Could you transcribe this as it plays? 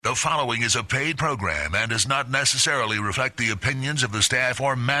The following is a paid program and does not necessarily reflect the opinions of the staff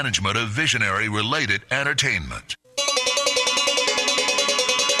or management of Visionary Related Entertainment.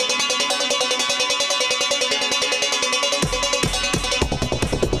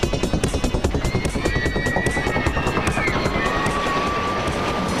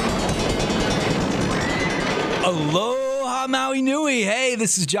 Aloha Maui Nui. Hey,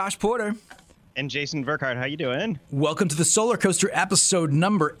 this is Josh Porter. And Jason Verkart, how you doing? Welcome to the Solar Coaster episode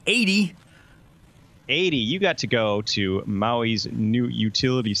number 80. 80. You got to go to Maui's new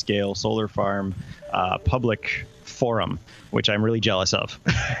utility scale solar farm public forum, which I'm really jealous of.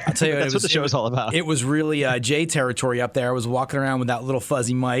 I'll tell you that's what the show is all about. It was really Jay territory up there. I was walking around with that little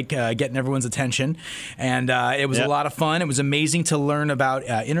fuzzy mic, getting everyone's attention, and it was a lot of fun. It was amazing to learn about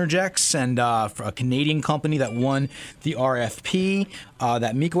Innergex and a Canadian company that won the RFP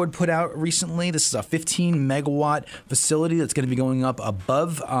that Meco had put out recently. This is a 15 megawatt facility that's going to be going up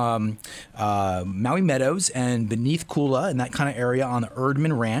above Maui Meadows and beneath Kula in that kind of area on the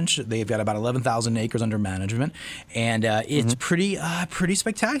Erdman Ranch. They've got about 11,000 acres under management, and it's pretty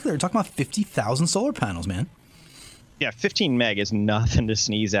spectacular. We're talking about 50,000 solar panels, man. Yeah, 15 meg is nothing to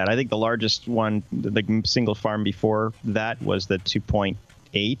sneeze at. I think the largest one, the single farm before that, was the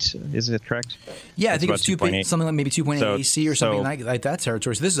 2.8. Is it correct? Yeah, I think it's 2.8, something like maybe 2.8 AC or something like that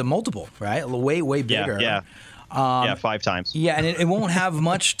territory. So this is a multiple, right? Way bigger. Yeah. 5 times. Yeah, and it won't have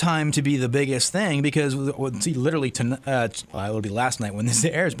much time to be the biggest thing because literally it'll be last night when this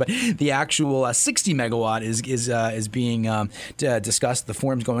airs, but the actual 60 megawatt is being discussed. The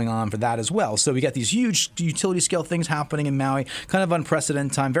forum's going on for that as well. So we got these huge utility scale things happening in Maui, kind of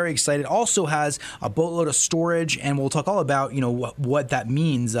unprecedented time. Very excited. Also has a boatload of storage, and we'll talk all about what that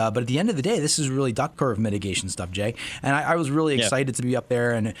means. But at the end of the day, this is really duck curve mitigation stuff, Jay. And I was really excited to be up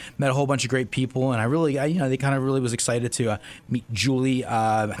there and met a whole bunch of great people, and they kind of really was excited to meet Julie.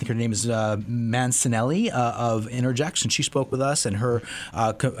 I think her name is Mancinelli of Innergex, and she spoke with us, and her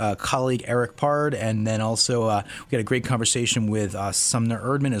colleague Eric Pard, and then also we had a great conversation with Somner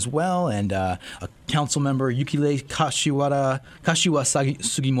Erdman as well, and a council member Yuki Lei Sugimura.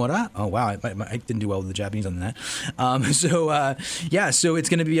 Oh wow, I didn't do well with the Japanese on that. So it's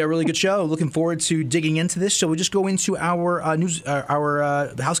going to be a really good show. Looking forward to digging into this. So we'll just go into our news,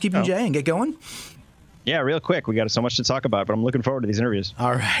 our housekeeping, Jay, and get going. Yeah, real quick. We got so much to talk about, but I'm looking forward to these interviews.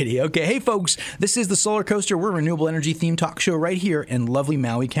 All righty. Okay. Hey, folks, this is the Solar Coaster. We're a renewable energy themed talk show right here in lovely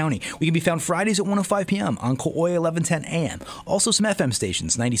Maui County. We can be found Fridays at 1:05 p.m. on Kauai 1110 AM. Also some FM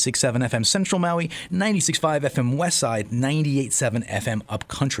stations, 96.7 FM Central Maui, 96.5 FM Westside, 98.7 FM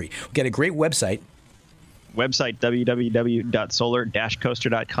Upcountry. We got a great website.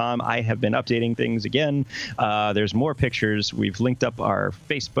 www.solar-coaster.com. I have been updating things again. There's more pictures. We've linked up our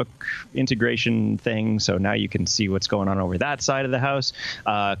Facebook integration thing, so now you can see what's going on over that side of the house.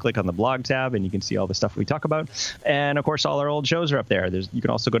 Click on the blog tab, and you can see all the stuff we talk about. And, of course, all our old shows are up there. You can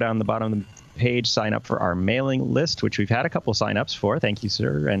also go down the bottom of the page, sign up for our mailing list, which we've had a couple sign-ups for. Thank you,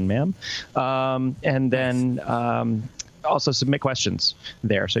 sir and ma'am. And then also submit questions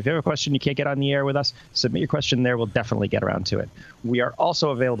there. So if you have a question you can't get on the air with us, submit your question there. We'll definitely get around to it. We are also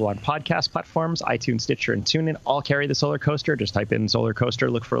available on podcast platforms. iTunes, Stitcher, and TuneIn all carry the Solar Coaster. Just type in Solar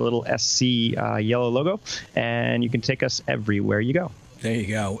Coaster, look for a little SC yellow logo, and you can take us everywhere you go. There you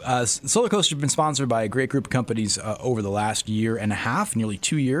go. Solar Coaster has been sponsored by a great group of companies over the last year and a half, nearly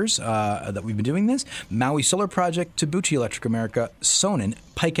 2 years that we've been doing this. Maui Solar Project, Tabuchi Electric America, Sonnen,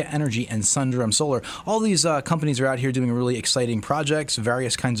 Pika Energy, and Sundrum Solar. All these companies are out here doing really exciting projects,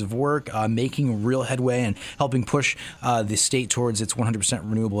 various kinds of work, making real headway and helping push the state towards its 100%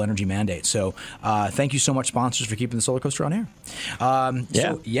 renewable energy mandate. So thank you so much, sponsors, for keeping the Solar Coaster on air.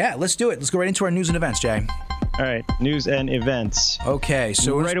 Let's do it. Let's go right into our news and events, Jay. All right, news and events. Okay,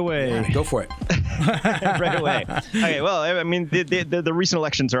 so right away. Yeah, go for it. Right away. Okay, well, I mean, the recent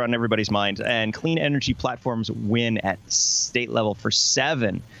elections are on everybody's mind, and clean energy platforms win at state level for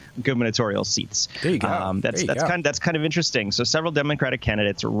 7 gubernatorial seats. There you go. That's kind of interesting. So several Democratic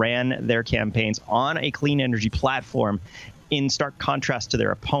candidates ran their campaigns on a clean energy platform, in stark contrast to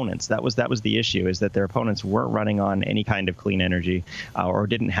their opponents. That was the issue, is that their opponents weren't running on any kind of clean energy or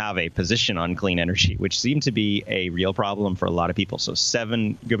didn't have a position on clean energy, which seemed to be a real problem for a lot of people. So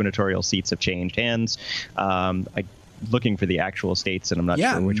 7 gubernatorial seats have changed hands. looking for the actual states, and I'm not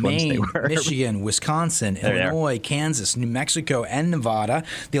sure which ones they were. Michigan, Wisconsin, Illinois, Kansas, New Mexico, and Nevada.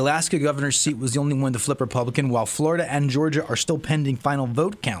 The Alaska governor's seat was the only one to flip Republican, while Florida and Georgia are still pending final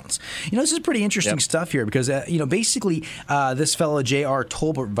vote counts. This is pretty interesting stuff here because, basically this fellow J.R.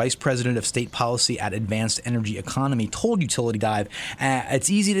 Tolbert, Vice President of State Policy at Advanced Energy Economy, told Utility Dive, it's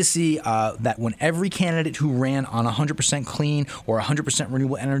easy to see that when every candidate who ran on 100% clean or 100%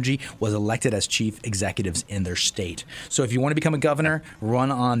 renewable energy was elected as chief executives in their state. So if you want to become a governor,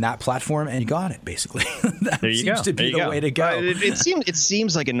 run on that platform, and you got it, basically. That seems to be the way to go. It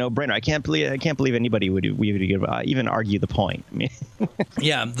seems like a no-brainer. I can't believe anybody would even argue the point. I mean,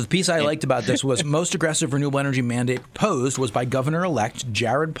 yeah, the piece I liked about this was most aggressive renewable energy mandate posed was by Governor-elect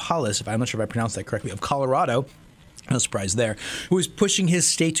Jared Polis, I'm not sure if I pronounced that correctly, of Colorado. No surprise there, who is pushing his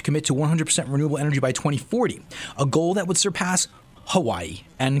state to commit to 100% renewable energy by 2040, a goal that would surpass Hawaii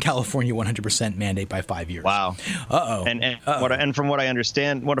and California 100% mandate by 5 years. Wow. And from what I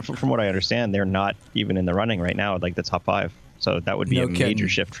understand, they're not even in the running right now, like the top 5. So that would be a major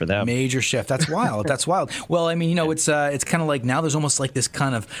shift for them. Major shift. That's wild. That's wild. Well, I mean, it's kind of like now there's almost like this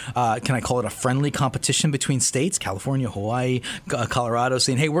kind of, can I call it a friendly competition between states, California, Hawaii, Colorado,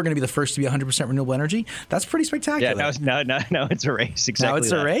 saying, hey, we're going to be the first to be 100% renewable energy. That's pretty spectacular. Yeah, now it's a race. Exactly. Now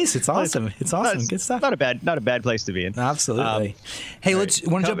it's a race. It's awesome. It's awesome. Good stuff. Not a bad place to be in. Absolutely. Hey, want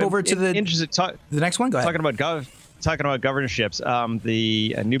to jump over to the next one? Go ahead. Talking about governorships,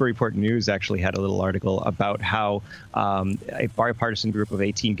 the Newburyport News actually had a little article about how a bipartisan group of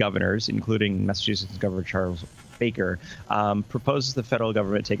 18 governors, including Massachusetts Governor Charles Baker, proposes the federal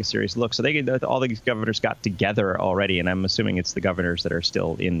government take a serious look. So all the governors got together already, and I'm assuming it's the governors that are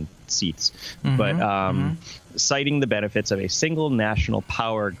still in seats. But citing the benefits of a single national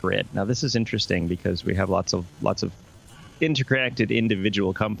power grid. Now, this is interesting because we have lots of interconnected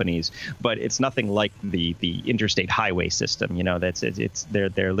individual companies, but it's nothing like the interstate highway system.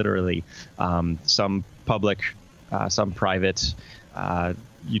 They're literally some public, some private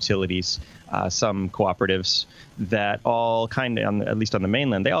utilities, some cooperatives that all kind of, at least on the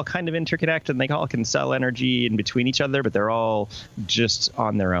mainland, they all kind of interconnect and they all can sell energy in between each other, but they're all just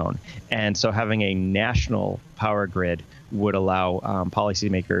on their own. And so having a national power grid would allow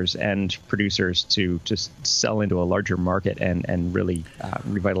policymakers and producers to just sell into a larger market and really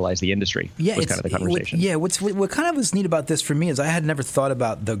revitalize the industry. Yeah, was kind of the conversation. What kind of was neat about this for me is I had never thought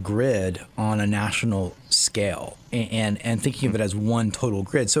about the grid on a national scale and thinking of it as one total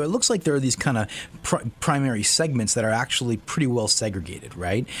grid. So it looks like there are these kind of primary segments that are actually pretty well segregated,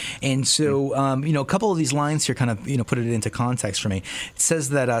 right? And so, a couple of these lines here kind of, put it into context for me. It says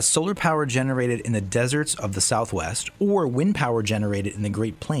that solar power generated in the deserts of the Southwest or wind power generated in the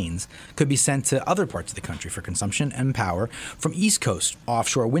Great Plains could be sent to other parts of the country for consumption and power. From East Coast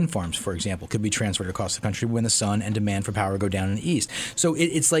offshore wind farms, for example, could be transferred across the country when the sun and demand for power go down in the east. So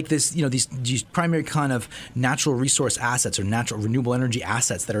it's like this, these primary kind of natural resource assets or natural renewable energy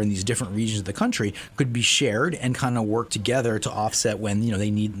assets that are in these different regions of the country could be shared and kind of work together to offset when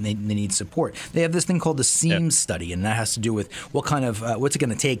they need support. They have this thing called the SEAMS study, and that has to do with what kind of what's it going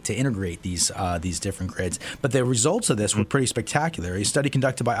to take to integrate these different grids. But the results of this were pretty spectacular. A study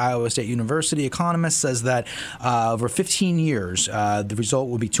conducted by Iowa State University economists says that over 15 years, the result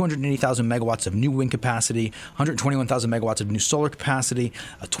will be 280,000 megawatts of new wind capacity, 121,000 megawatts of new solar capacity,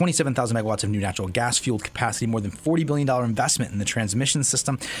 27,000 megawatts of new natural gas fueled capacity, more than $40 billion investment in the transmission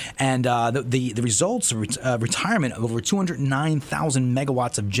system, and the results of retirement of over 209,000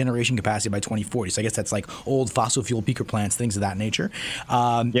 megawatts of generation capacity by 2040. So I guess that's like old fossil fuel peaker plants, things of that nature.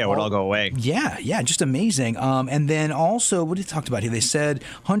 It would all go away. Yeah, just amazing. And then also, what they talked about here, they said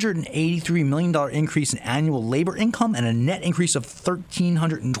 $183 million increase in annual labor income and a net increase of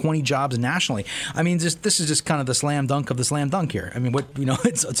 1,320 jobs nationally. I mean, this is just kind of the slam dunk of the slam dunk here. I mean,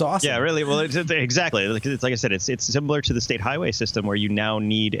 it's awesome. Yeah, really. Well, exactly. It's like I said, it's similar to the state highway system where you now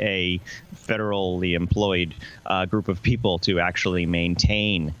need a federally employed group of people to actually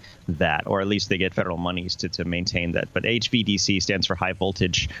maintain that, or at least they get federal monies to maintain that. But HVDC stands for high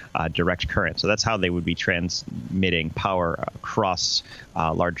voltage direct current. So that's how they would be transmitting power across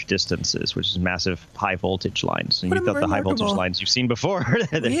large distances, which is massive high voltage lines. And you thought the high voltage lines you've seen before.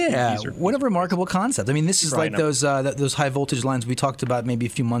 What a remarkable concept. I mean, this is like those high voltage lines we talked about maybe a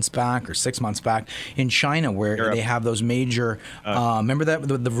few months back or 6 months back in China, where Europe. They have those major. Remember that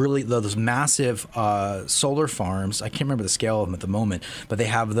those massive solar farms. I can't remember the scale of them at the moment, but they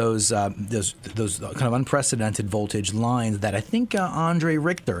have those kind of unprecedented voltage lines that I think Andre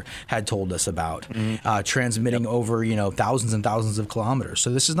Richter had told us about, transmitting over over thousands and thousands of kilometers.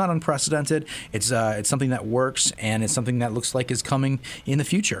 So this is not unprecedented. It's something that works, and it's something that looks like is coming in the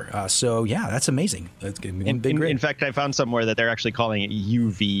future. So yeah, that's amazing. That's in fact, I found somewhere that they're actually calling it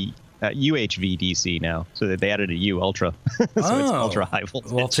UHVDC now, so that they added a U, ultra. So it's ultra high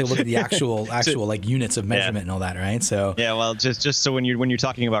voltage. Well, take a look at the actual like units of measurement and all that, right? So yeah, well, just so when you're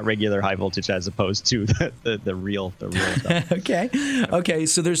talking about regular high voltage as opposed to the real stuff. Okay.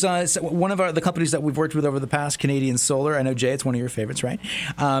 So there's one of the companies that we've worked with over the past, Canadian Solar. I know, Jay, it's one of your favorites, right?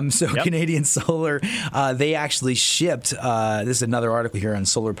 Canadian Solar, they actually shipped. This is another article here on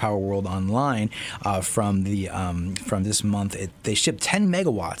Solar Power World Online from this month. They shipped 10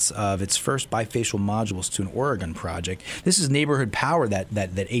 megawatts of its first bifacial modules to an Oregon project. This is neighborhood power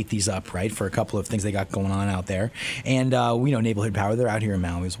that ate these up, right, for a couple of things they got going on out there. And we know neighborhood power, they're out here in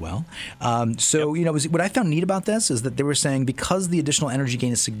Maui as well. What I found neat about this is that they were saying because the additional energy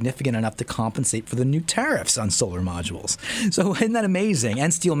gain is significant enough to compensate for the new tariffs on solar modules. So isn't that amazing?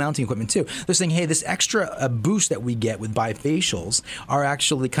 And steel mounting equipment too. They're saying, hey, this extra boost that we get with bifacials are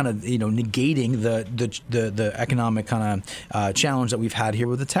actually kind of negating the economic kind of challenge that we've had here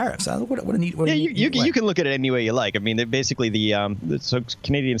with the tariffs. You can look at it any way you like. I mean, basically so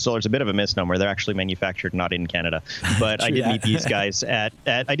Canadian Solar is a bit of a misnomer. They're actually manufactured not in Canada, but I did meet these guys at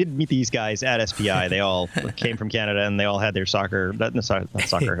SPI. They all came from Canada, and they all had their hockey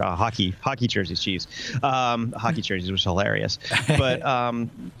jerseys. Hockey jerseys was hilarious. But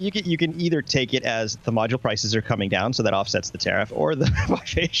you can either take it as the module prices are coming down, so that offsets the tariff, or the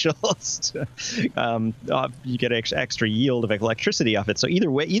bifacials. You get extra yield of electricity off it. So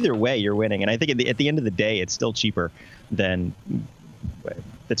either way, you're winning. And I think at the end of the day, it's still cheaper than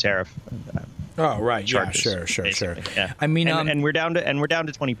the tariff. Oh, right. Charges, yeah, sure. Yeah. I mean, and we're down to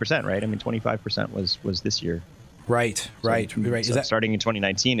 20%, right? I mean, 25% was this year. Right. So starting in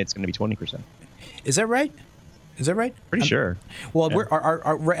 2019, it's going to be 20%. Is that right? Pretty sure. Well,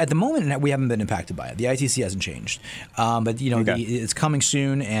 we're at the moment, we haven't been impacted by it. The ITC hasn't changed, but it's coming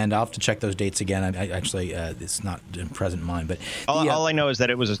soon, and I'll have to check those dates again. I actually, it's not present in mind, but all I know is that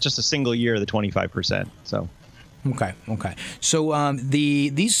it was just a single year, the 25%. So. Okay. So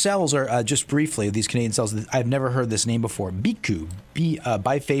these cells are just briefly these Canadian cells. I've never heard this name before. Biku,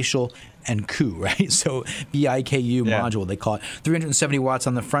 bifacial and Ku, right? So BIKU module, they call it. 370 watts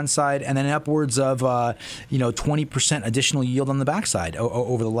on the front side, and then upwards of 20% additional yield on the backside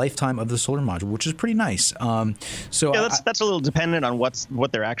over the lifetime of the solar module, which is pretty nice. That's a little dependent on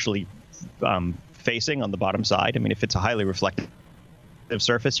what they're actually facing on the bottom side. I mean, if it's a highly reflective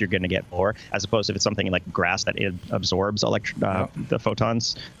surface, you're going to get more, as opposed to if it's something like grass that it absorbs the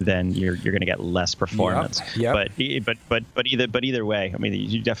photons, then you're going to get less performance. But either way, I mean,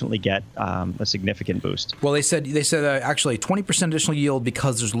 you definitely get a significant boost. Well, they said actually 20% additional yield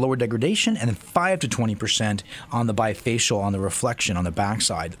because there's lower degradation, and then 5 to 20% on the bifacial, on the reflection on the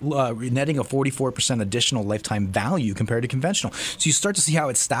backside, netting a 44% additional lifetime value compared to conventional. So you start to see how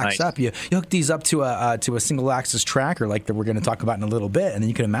it stacks up. You hook these up to a single axis tracker like that we're going to talk about in a little bit. And then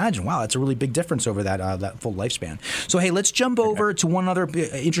you can imagine, wow, that's a really big difference over that full lifespan. So, hey, let's jump over to one other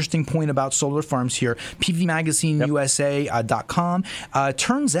interesting point about solar farms here. PVMagazineUSA.com.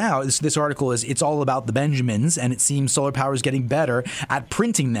 Turns out, this article it's all about the Benjamins, and it seems solar power is getting better at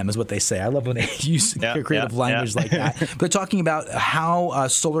printing them, is what they say. I love when they use creative language like that. But they're talking about how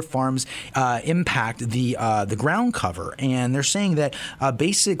solar farms impact the ground cover, and they're saying that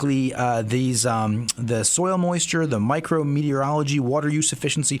basically the soil moisture, the micrometeorology, water use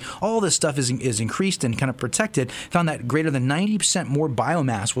efficiency, all this stuff is increased and kind of protected. Found that greater than 90% more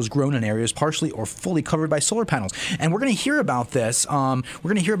biomass was grown in areas partially or fully covered by solar panels. And we're going to hear about this. We're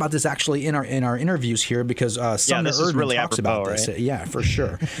going to hear about this actually in our interviews here, because Somner Erdman really talks apropos, about this. Right? Yeah, for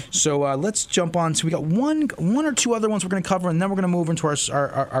sure. So let's jump on. So we got one or two other ones we're going to cover, and then we're going to move into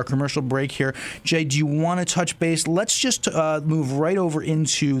our commercial break here. Jay, do you want to touch base? Let's just move right over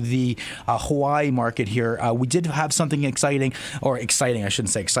into the Hawaii market here. We did have something exciting. I shouldn't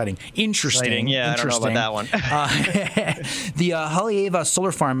say exciting. Interesting. Yeah, interesting. I don't know about that one. The Haleiwa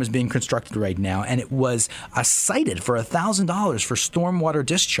solar farm is being constructed right now, and it was cited for $1,000 for stormwater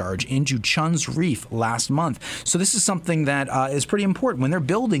discharge into Chun's Reef last month. So this is something that is pretty important when they're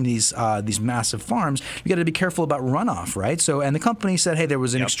building these massive farms. You got to be careful about runoff, right? So, and the company said, hey, there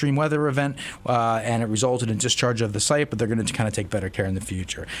was an extreme weather event, and it resulted in discharge of the site, but they're going to kind of take better care in the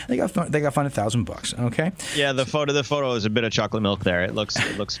future. They got fined $1,000. Okay. Yeah, the photo is a bit of chocolate milk there. It looks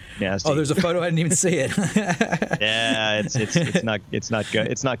nasty. Oh, there's a photo. I didn't even see it. Yeah, it's not good.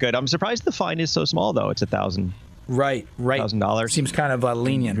 It's not good. I'm surprised the fine is so small, though. It's $1,000. Right. $1,000. Seems kind of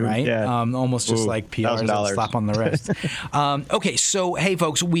lenient, right? Yeah. Almost just like PR, slap on the wrist. Okay, so hey,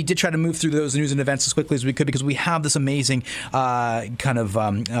 folks, we did try to move through those news and events as quickly as we could because we have this amazing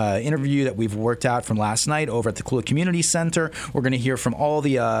interview that we've worked out from last night over at the Kula Community Center. We're going to hear from all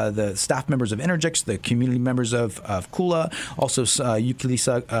the staff members of Innergex, the community members of Kula, also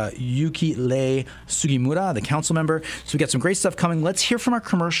Yuki Lei Sugimura, the council member. So we got some great stuff coming. Let's hear from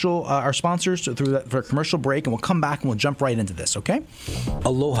our sponsors for a commercial break, and we'll come back and we'll jump right into this, okay?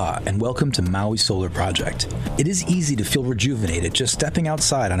 Aloha and welcome to Maui Solar Project. It is easy to feel rejuvenated just stepping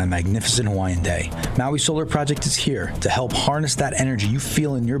outside on a magnificent Hawaiian day. Maui Solar Project is here to help harness that energy you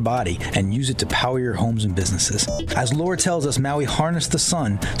feel in your body and use it to power your homes and businesses. As lore tells us, Maui harnessed the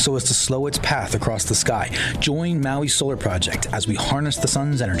sun so as to slow its path across the sky. Join Maui Solar Project as we harness the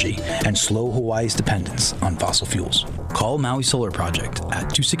sun's energy and slow Hawaii's dependence on fossil fuels. Call Maui Solar Project at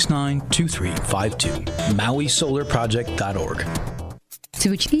 269-2352. MauiSolarProject.org.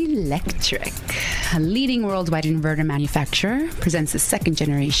 Mitsubishi Electric, a leading worldwide inverter manufacturer, presents the second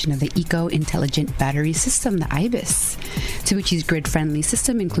generation of the eco-intelligent battery system, the IBIS. Mitsubishi's grid-friendly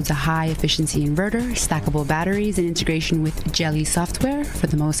system includes a high-efficiency inverter, stackable batteries, and integration with Jelly software for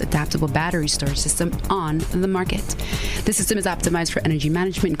the most adaptable battery storage system on the market. The system is optimized for energy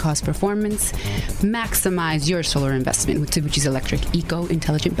management and cost performance. Maximize your solar investment with Mitsubishi's Electric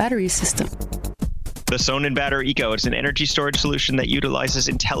eco-intelligent battery system. The Somner Battery Eco is an energy storage solution that utilizes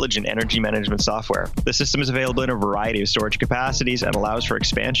intelligent energy management software. The system is available in a variety of storage capacities and allows for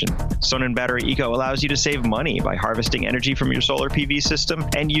expansion. Somner Battery Eco allows you to save money by harvesting energy from your solar PV system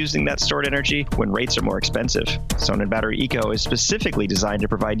and using that stored energy when rates are more expensive. Somner Battery Eco is specifically designed to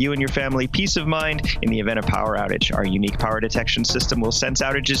provide you and your family peace of mind in the event of power outage. Our unique power detection system will sense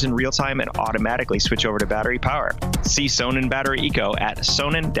outages in real time and automatically switch over to battery power. See Somner Battery Eco at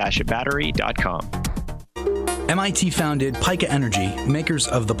sonnen-battery.com. MIT founded Pika Energy, makers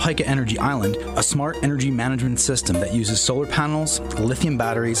of the Pika Energy Island, a smart energy management system that uses solar panels, lithium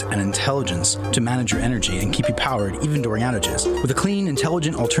batteries, and intelligence to manage your energy and keep you powered even during outages. With a clean,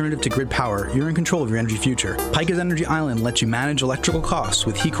 intelligent alternative to grid power, you're in control of your energy future. Pika's Energy Island lets you manage electrical costs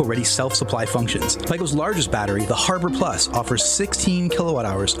with HECO-ready self-supply functions. Pika's largest battery, the Harbor Plus, offers 16 kilowatt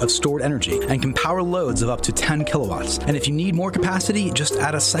hours of stored energy and can power loads of up to 10 kilowatts. And if you need more capacity, just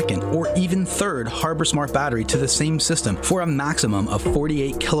add a second or even third Harbor Smart battery to the same system for a maximum of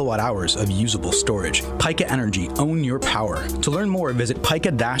 48 kilowatt hours of usable storage. Pika Energy, own your power. To learn more, visit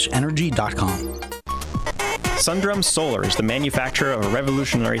pika-energy.com. Sundrum Solar is the manufacturer of a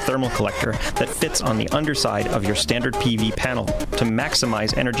revolutionary thermal collector that fits on the underside of your standard PV panel to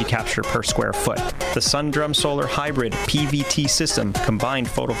maximize energy capture per square foot. The Sundrum Solar Hybrid PVT system, combined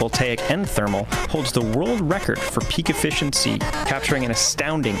photovoltaic and thermal, holds the world record for peak efficiency, capturing an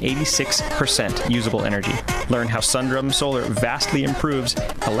astounding 86% usable energy. Learn how Sundrum Solar vastly improves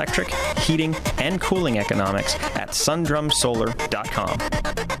electric, heating, and cooling economics at sundrumsolar.com.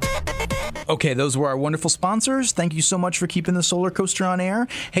 Okay, those were our wonderful sponsors. Thank you so much for keeping the Solar Coaster on air.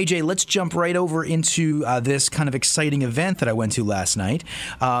 Hey, Jay, let's jump right over into this kind of exciting event that I went to last night.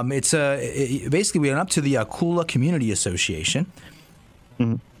 Basically, we went up to the Kula Community Association.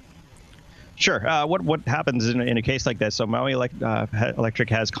 Mm-hmm. Sure. What happens in a case like this? So Maui Electric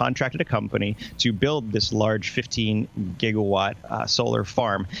has contracted a company to build this large 15 gigawatt solar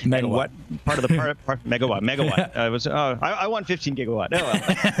farm. Megawatt. And what part of the megawatt? I want 15 gigawatt. Oh, well.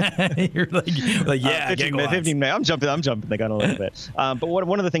 You're like yeah, 15. I'm jumping the gun a little bit. But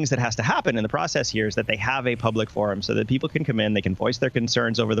one of the things that has to happen in the process here is that they have a public forum so that people can come in, they can voice their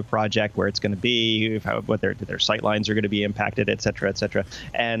concerns over the project, where it's going to be, what their sight lines are going to be impacted, et cetera, et cetera.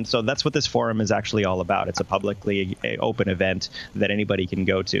 And so that's what this forum is actually all about. It's a publicly open event that anybody can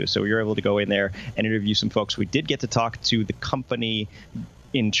go to. So you're able to go in there and interview some folks. We did get to talk to the company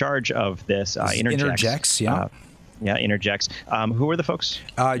in charge of this, Innergex, yeah. Yeah, Innergex. Who were the folks?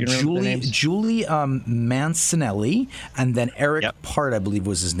 Julie Mancinelli, and then Eric Part, I believe,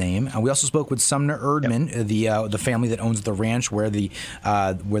 was his name. And we also spoke with Somner Erdman, the family that owns the ranch where the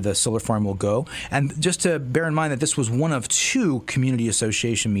solar farm will go. And just to bear in mind that this was one of two community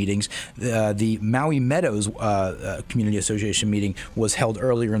association meetings. The Maui Meadows Community Association meeting was held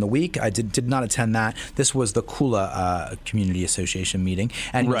earlier in the week. I did not attend that. This was the Kula Community Association meeting.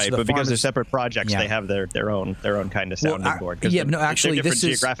 And right, but because they're separate projects, they have their own kind of sounding board. Yeah, no, actually, this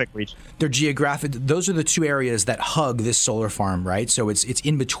is geographic reach. They're geographic. Those are the two areas that hug this solar farm, right? So it's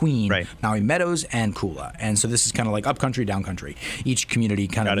in between Maui Meadows and Kula, and so this is kind of like upcountry, downcountry. Each community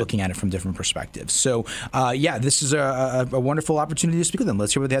kind of looking at it from different perspectives. So this is a wonderful opportunity to speak with them.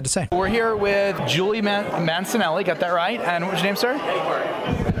 Let's hear what they had to say. We're here with Julie Mancinelli. Got that right? And what was your name, sir?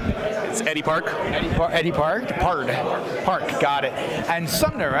 It's Eddie Park. Eddie Park? Park, got it. And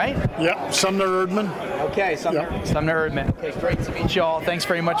Somner, right? Yep, Somner Erdman. Okay, Somner Erdman. Okay, great to meet you all. Thanks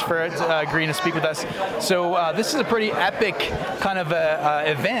very much for agreeing to speak with us. So this is a pretty epic kind of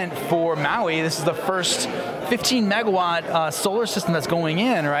event for Maui. This is the first 15 megawatt solar system that's going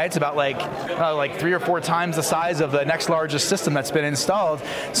in, right? It's about like 3 or 4 times the size of the next largest system that's been installed.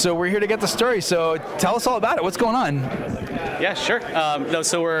 So we're here to get the story. So tell us all about it. What's going on? Yeah, sure.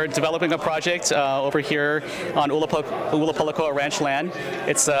 So we're developing a project over here on Ulapalakua Ranch land.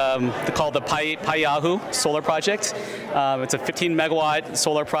 It's called the Paiahu Solar Project. It's a 15 megawatt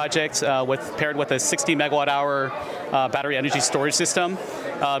solar project paired with a 60 megawatt hour battery energy storage system.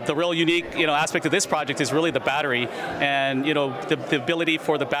 The real unique aspect of this project is really the battery, and the ability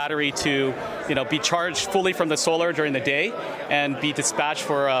for the battery to be charged fully from the solar during the day and be dispatched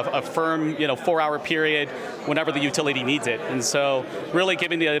for a firm 4-hour period whenever the utility needs it. And so really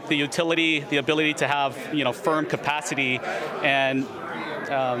giving the utility the ability to have firm capacity and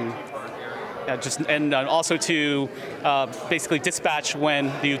also to basically dispatch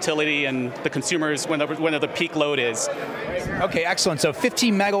when the utility and the consumers, when the peak load is. Okay, excellent. So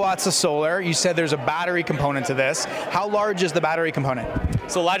 15 megawatts of solar. You said there's a battery component to this. How large is the battery component?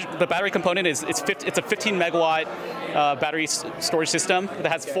 So the battery component it's a 15 megawatt battery storage system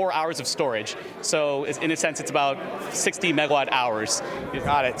that has 4 hours of storage. So in a sense, it's about 60 megawatt hours.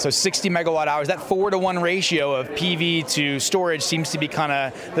 Got it. So 60 megawatt hours. That 4-to-1 ratio of PV to storage seems to be kind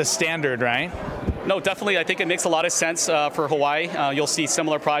of the standard, right? No, definitely. I think it makes a lot of sense for Hawaii. You'll see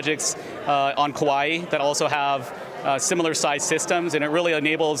similar projects on Kauai that also have similar size systems, and it really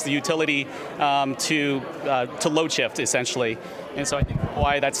enables the utility to load shift essentially. And so I think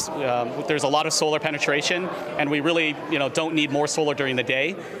Hawaii, there's a lot of solar penetration, and we really don't need more solar during the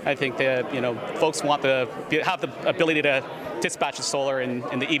day. I think that folks want have the ability to dispatch the solar in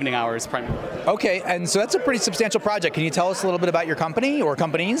the evening hours primarily. Okay, and so that's a pretty substantial project. Can you tell us a little bit about your company or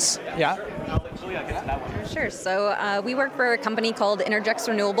companies? Yeah. Sure. So we work for a company called Innergex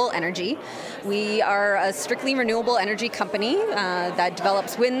Renewable Energy. We are a strictly renewable energy company that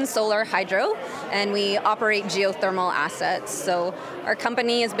develops wind, solar, hydro, and we operate geothermal assets. So our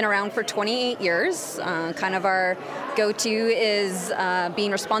company has been around for 28 years. Kind of our go-to is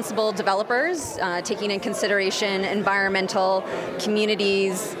being responsible developers, taking in consideration environmental,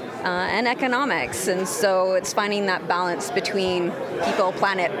 communities, and economics. And so it's finding that balance between people,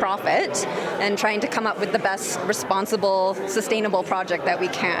 planet, profit, and trying to come up with the best responsible, sustainable project that we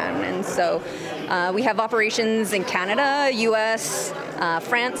can. And so we have operations in Canada, US,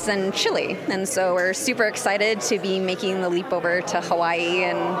 France, and Chile. And so we're super excited to be making the leap over to Hawaii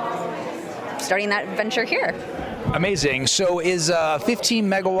and starting that venture here. Amazing. So is a 15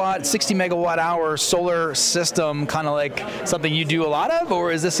 megawatt, 60 megawatt hour solar system kind of like something you do a lot of,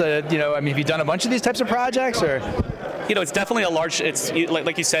 or is this have you done a bunch of these types of projects, or? It's definitely it's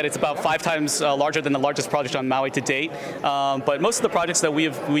like you said, it's about 5 times larger than the largest project on Maui to date. But most of the projects that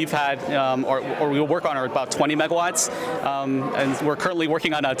we've had or we work on are about 20 megawatts, and we're currently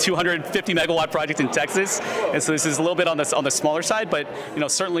working on a 250 megawatt project in Texas. And so this is a little bit on the smaller side, but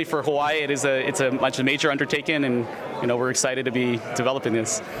certainly for Hawaii, it's a major undertaking, and we're excited to be developing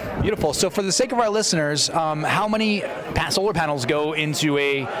this. Beautiful. So for the sake of our listeners, how many solar panels go into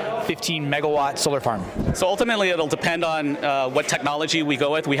a 15 megawatt solar farm? So ultimately, it'll depend on what technology we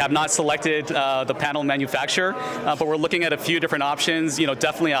go with. We have not selected the panel manufacturer, but we're looking at a few different options.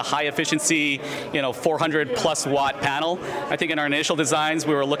 Definitely a high efficiency, 400 plus watt panel. I think in our initial designs,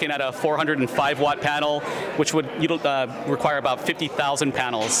 we were looking at a 405 watt panel, which would require about 50,000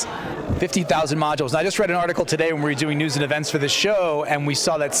 panels. 50,000 modules. Now, I just read an article today when we were doing news and events for this show, and we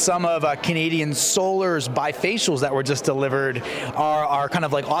saw that some of Canadian Solar's bifacials that were just delivered are kind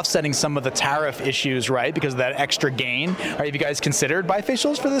of like offsetting some of the tariff issues, right? Because of that extra gain. Have you guys considered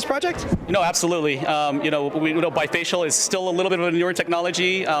bifacials for this project? Absolutely. Bifacial is still a little bit of a newer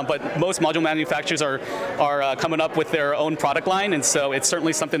technology, but most module manufacturers are coming up with their own product line, and so it's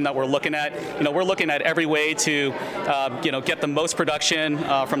certainly something that we're looking at. We're looking at every way to, get the most production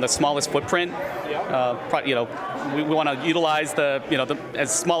from the smallest footprint. We want to utilize the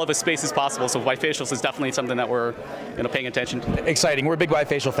as small of a space as possible. So bifacials is definitely something that we're paying attention to. Exciting. We're big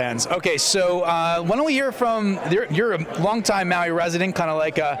bifacial fans. Okay, so why don't we hear from you're a longtime Maui resident, kind of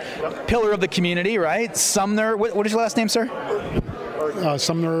like a pillar of the community, right? Somner. What is your last name, sir?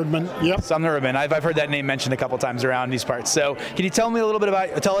 Somner Erdman. Yep. Somner Erdman. I've heard that name mentioned a couple times around these parts. So, can you tell us a little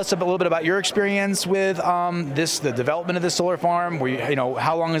bit about your experience with the development of this solar farm?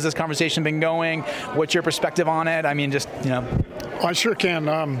 How long has this conversation been going? What's your perspective on it? I mean, I sure can.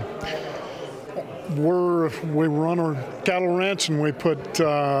 we run our cattle ranch, and we put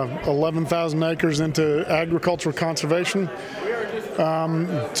 11,000 acres into agricultural conservation.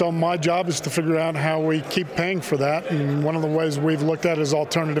 So my job is to figure out how we keep paying for that, and one of the ways we've looked at is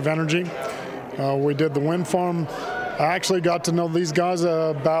alternative energy. We did the wind farm. I actually got to know these guys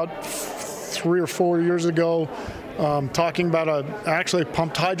about 3 or 4 years ago, talking about actually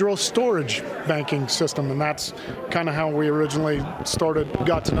pumped hydro storage banking system, and that's kind of how we originally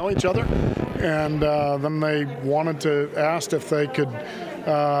got to know each other. And then they asked if they could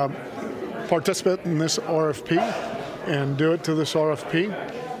participate in this RFP and do it to this RFP,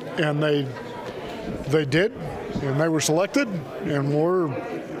 and they did, and they were selected, and we're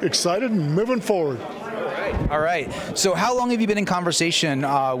excited and moving forward. All right. So how long have you been in conversation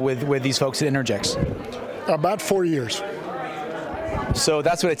with these folks at Innergex? About 4 years. So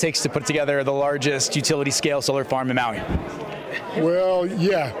that's what it takes to put together the largest utility-scale solar farm in Maui. Well,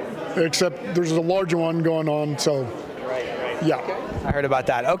 yeah, except there's a larger one going on, so yeah. I heard about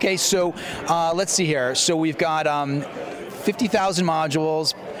that. Okay, so let's see here. So we've got 50,000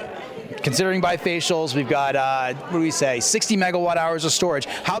 modules. Considering bifacials, we've got, 60 megawatt hours of storage.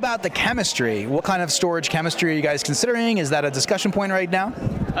 How about the chemistry? What kind of storage chemistry are you guys considering? Is that a discussion point right now?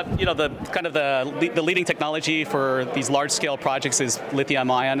 The leading technology for these large-scale projects is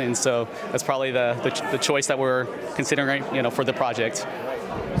lithium-ion, and so that's probably the choice that we're considering, for the project.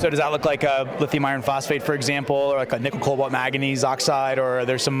 So does that look like a lithium iron phosphate, for example, or like a nickel cobalt manganese oxide, or are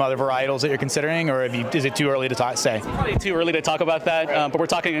there some other varietals that you're considering, or is it too early to say? It's probably too early to talk about that, but we're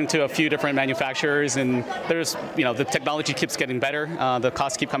talking to a few different manufacturers, and there's, the technology keeps getting better, the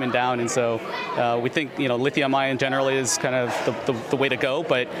costs keep coming down, and so we think, lithium ion generally is kind of the way to go,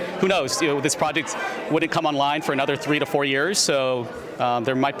 but who knows? This project wouldn't come online for another 3 to 4 years, so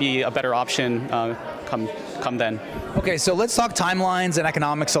there might be a better option come then. Okay, so let's talk timelines and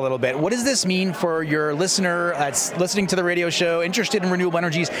economics a little bit. What does this mean for your listener that's listening to the radio show, interested in renewable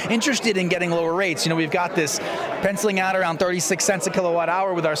energies, interested in getting lower rates? We've got this penciling out around 36 cents a kilowatt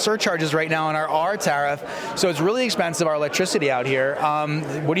hour with our surcharges right now on our R tariff. So it's really expensive, our electricity out here.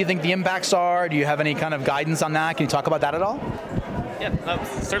 What do you think the impacts are? Do you have any kind of guidance on that? Can you talk about that at all? Yeah,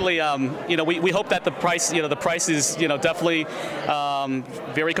 certainly. We hope that the price is definitely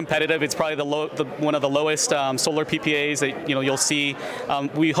very competitive. It's probably one of the lowest solar PPAs that you'll see.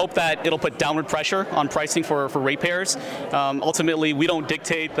 We hope that it'll put downward pressure on pricing for ratepayers. Ultimately, we don't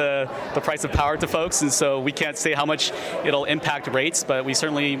dictate the price of power to folks, and so we can't say how much it'll impact rates. But we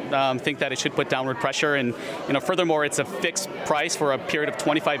certainly think that it should put downward pressure. And furthermore, it's a fixed price for a period of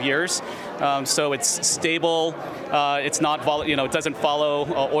 25 years, so it's stable. It's not it doesn't follow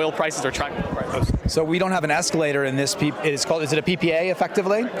oil prices or track prices. So we don't have an escalator in this. Is it a PPA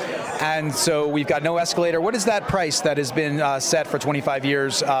effectively? And so we've got no escalator. What is that price that has been set for 25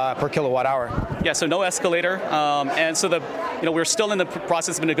 years per kilowatt hour? Yeah, so no escalator, and so we're still in the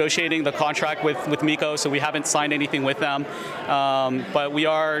process of negotiating the contract with Meco, so we haven't signed anything with them. But we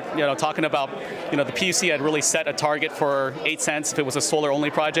are talking about the PUC had really set a target for 8 cents if it was a solar only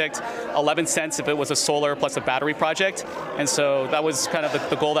project, 11 cents if it was a solar plus a battery project, and so that was kind of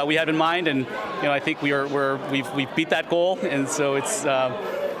the goal that we had in mind, and I think we've beat that goal, and so it's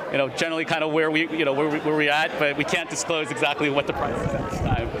generally kind of where we're at, but we can't disclose exactly what the price is at this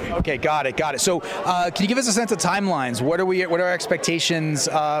time. Okay, got it. So can you give us a sense of timelines? What are our expectations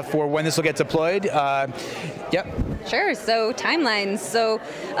for when this will get deployed? Yep. Sure. So timelines. So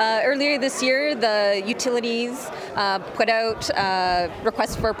earlier this year, the utilities put out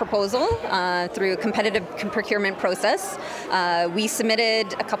requests for proposal through a competitive procurement process. We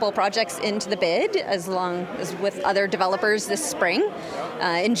submitted a couple of projects into the bid, as long as with other developers this spring.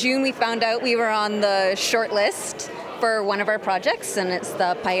 In June, we found out we were on the short list for one of our projects, and it's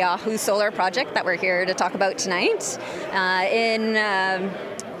the Paiahu solar project that we're here to talk about tonight. In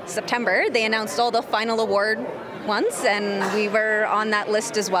September, they announced all the final award ones, and we were on that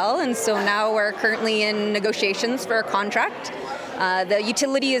list as well, and so now we're currently in negotiations for a contract. The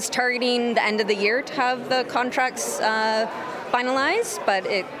utility is targeting the end of the year to have the contracts finalized, but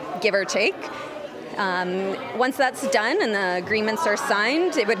give or take. Once that's done and the agreements are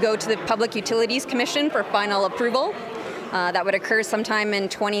signed, it would go to the Public Utilities Commission for final approval. That would occur sometime in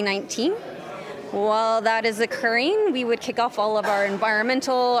 2019. While that is occurring, we would kick off all of our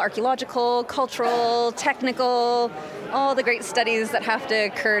environmental, archaeological, cultural, technical, all the great studies that have to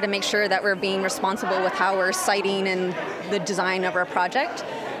occur to make sure that we're being responsible with how we're siting and the design of our project.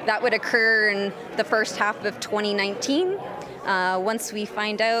 That would occur in the first half of 2019. Once we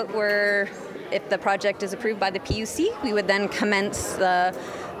find out if the project is approved by the PUC, we would then commence the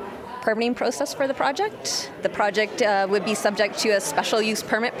permitting process for the project. The project would be subject to a special use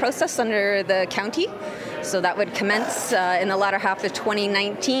permit process under the county. So that would commence in the latter half of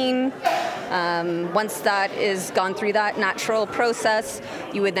 2019. Once that is gone through that natural process,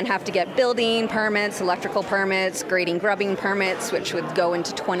 you would then have to get building permits, electrical permits, grading, grubbing permits, which would go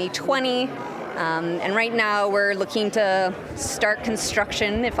into 2020. And right now we're looking to start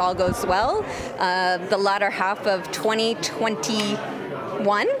construction, if all goes well, the latter half of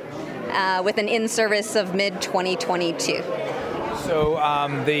 2021 with an in-service of mid-2022. So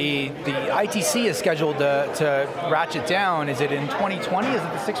the ITC is scheduled to ratchet down. Is it in 2020? Is it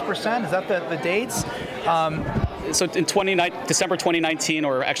the 6%? Is that the dates? So in December 2019,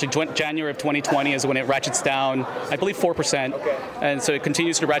 or actually January of 2020 is when it ratchets down, I believe 4%. Okay. And so it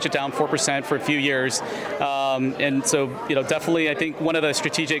continues to ratchet down 4% for a few years. And so, definitely I think one of the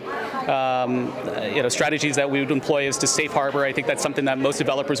strategic, strategies that we would employ is to safe harbor. I think that's something that most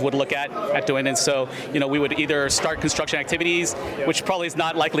developers would look at doing. And so, we would either start construction activities, which probably is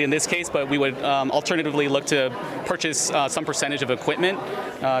not likely in this case, but we would alternatively look to purchase some percentage of equipment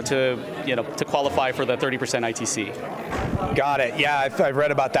to qualify for the 30% ITC. Got it. Yeah, I've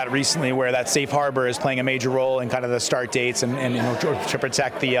read about that recently, where that safe harbor is playing a major role in kind of the start dates and to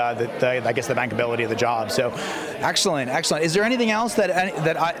protect the bankability of the job. So, excellent. Is there anything else that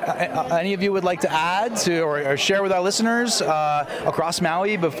any of you would like to add to or share with our listeners across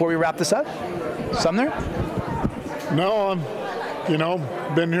Maui before we wrap this up? Somner? No,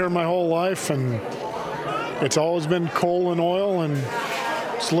 been here my whole life, and it's always been coal and oil, and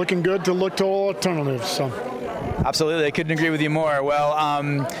it's looking good to look to all alternatives. So. Absolutely, I couldn't agree with you more. Well,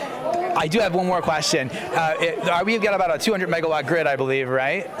 I do have one more question. We've got about a 200 megawatt grid, I believe,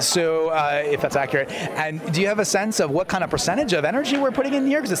 right? So, if that's accurate. And do you have a sense of what kind of percentage of energy we're putting in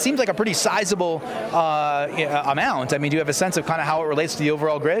here? Because it seems like a pretty sizable amount. I mean, do you have a sense of kind of how it relates to the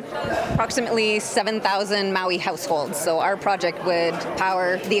overall grid? Approximately 7,000 Maui households. So our project would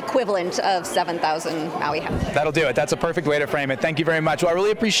power the equivalent of 7,000 Maui households. That'll do it. That's a perfect way to frame it. Thank you very much. Well, I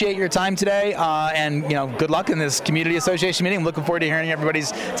really appreciate your time today, and good luck in this community association meeting. I'm looking forward to hearing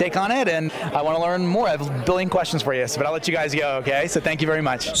everybody's take on it, and I want to learn more. I have a billion questions for you, but I'll let you guys go, okay? So thank you very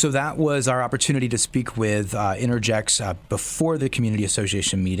much. So that was our opportunity to speak with Innergex before the community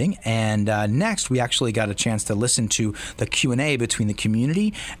association meeting, and next we actually got a chance to listen to the Q&A between the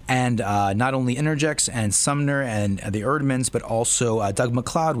community and not only Innergex and Somner and the Erdmans, but also Doug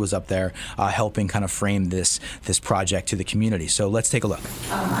Mcleoud was up there helping kind of frame this project to the community. So let's take a look.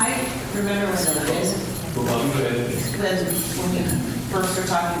 I remember when we first were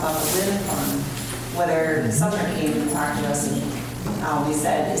talking about the wind farm, whether Somner came and talked to us, and we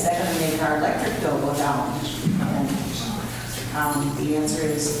said, is that going to make our electric bill go down? And the answer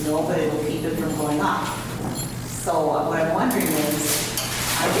is no, but it will keep it from going up. So what I'm wondering is,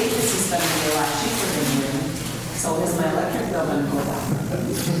 I think this is going to be a lot cheaper than wind, so is my electric bill going to go down?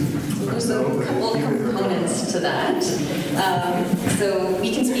 There's a couple of components to that. So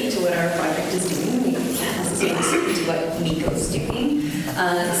we can speak to what our project is doing. We can't necessarily speak to what Meco is doing.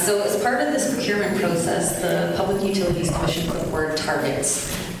 So as part of this procurement process, the Public Utilities Commission put forward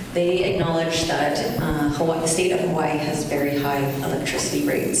targets. They acknowledge that the state of Hawaii has very high electricity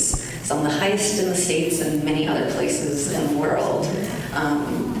rates, some of the highest in the States and many other places in the world.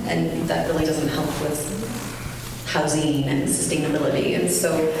 And that really doesn't help with housing and sustainability. And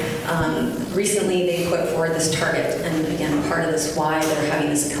so recently they put forward this target, and again, part of this why they're having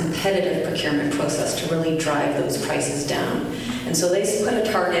this competitive procurement process to really drive those prices down. And so they put a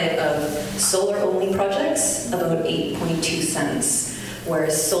target of solar-only projects about 8.2 cents,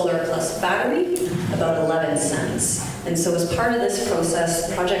 whereas solar plus battery about 11 cents. And so as part of this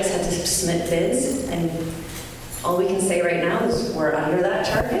process, projects had to submit bids, and all we can say right now is we're under that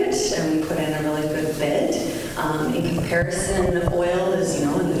target, and we put in a really good bid. In comparison, oil is, in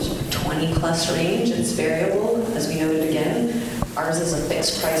the 20 plus range. It's variable, as we noted again. Ours is a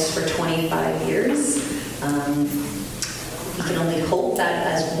fixed price for 25 years. We can only hope that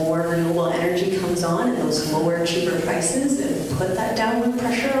as more renewable energy comes on and those lower, cheaper prices, it will put that downward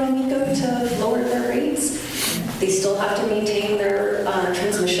pressure on Meco to lower their rates. They still have to maintain their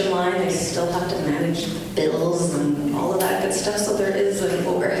transmission line. They still have to manage bills and all of that good stuff. So there is an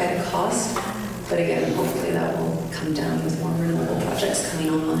overhead cost. But again, hopefully that will come down with more renewable projects coming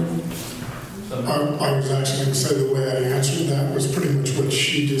online. I was actually going to say the way I answered that was pretty much what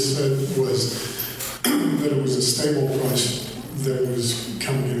she just said, was that it was a stable price that was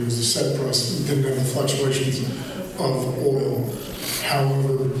coming in. It was a set price. It didn't have the fluctuations of oil.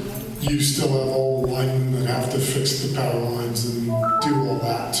 However, you still have all the linemen that have to fix the power lines and do all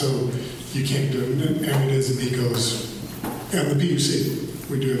that. So you can't do it. And it is Meco's and the PUC.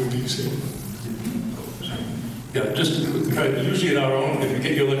 We do have a DC. Yeah, just usually in our own, if you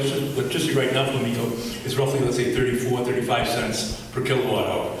get your electricity right now from Meco, it's roughly, let's say, 34, 35 cents per kilowatt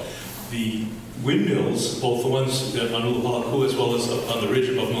hour. The windmills, both the ones on Ulupalahu as well as on the ridge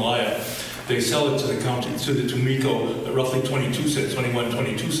above Malaya, they sell it to the county, to Meco at roughly 22 cents, 21,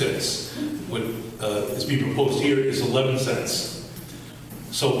 22 cents. What is being proposed here is 11 cents.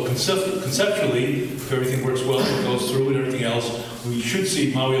 So conceptually, if everything works well, it goes through and everything else, we should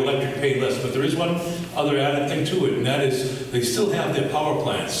see Maui Electric pay less. But there is one other added thing to it, and that is they still have their power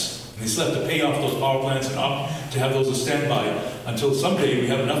plants. And they still have to pay off those power plants and opt to have those as standby until someday we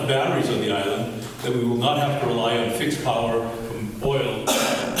have enough batteries on the island that we will not have to rely on fixed power from oil,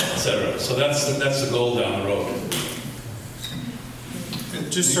 etc. So that's the goal down the road.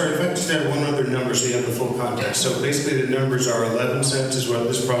 Just sorry, if I just add one other number so you have the full context. So basically the numbers are 11 cents is what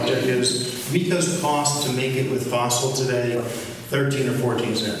this project is. Meco's cost to make it with fossil today, 13 or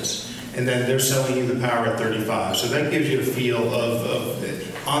 14 cents. And then they're selling you the power at 35. So that gives you a feel of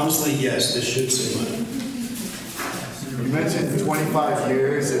honestly, yes, this should save money. You mentioned 25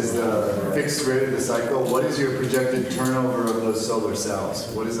 years is the fixed rate of the cycle. What is your projected turnover of those solar cells?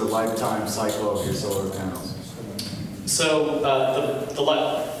 What is the lifetime cycle of your solar panels? So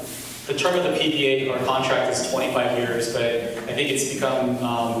the term of the PPA or contract is 25 years, but I think it's become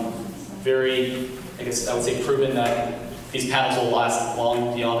very, I would say, proven that these panels will last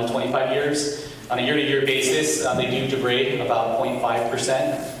long beyond the 25 years. On a year-to-year basis, they do degrade about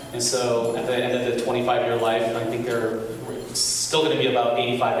 0.5%, and so at the end of the 25-year life, I think they're still going to be about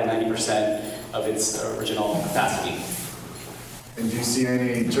 85 to 90% of its original capacity. And do you see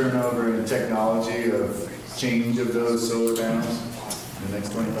any turnover in technology of change of those solar panels in the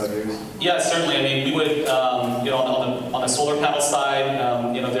next 25 years? Yeah, certainly. I mean, we would, on the solar panel side,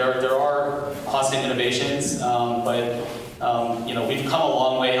 there are constant innovations, but we've come a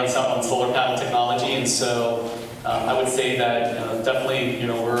long way on solar panel technology, and so I would say that definitely,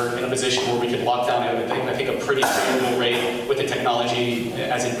 we're in a position where we could lock down, I think, a pretty favorable rate with the technology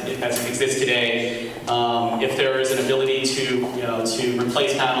as it exists today. If there is an ability to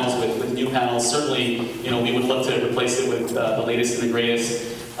replace panels with new panels, certainly, we would look to replace it with the latest and the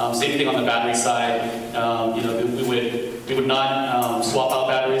greatest. Same thing on the battery side. We would not swap out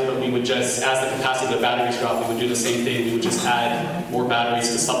batteries, but we would just, as the capacity of the batteries drop, we would do the same thing. We would just add more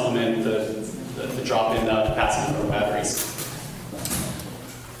batteries to supplement the drop in capacity of our batteries.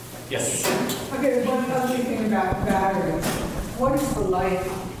 Yes? Okay, one other thing about batteries. What is the life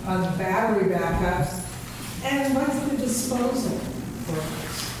of battery backups, and what's the disposal?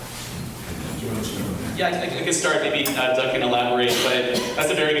 Yeah, I can start. Maybe Doug can elaborate, but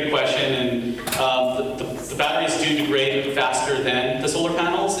that's a very good question. And the batteries do degrade faster than the solar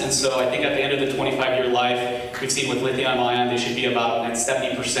panels, and so I think at the end of the 25-year life, we've seen with lithium-ion, they should be about at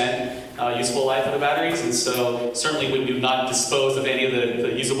 70% useful life of the batteries. And so certainly we would not dispose of any of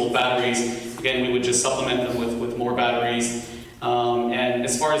the usable batteries. Again, we would just supplement them with more batteries. And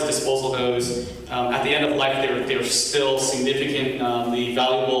as far as disposal goes, at the end of life, they're still significantly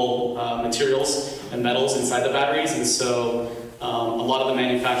valuable materials and metals inside the batteries. And so a lot of the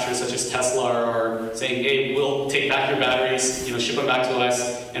manufacturers, such as Tesla, are saying, hey, we'll take back your batteries, ship them back to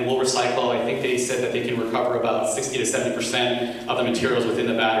us, and we'll recycle. I think they said that they can recover about 60 to 70% of the materials within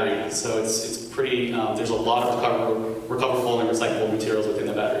the battery. So it's pretty, there's a lot of recoverable and recyclable materials within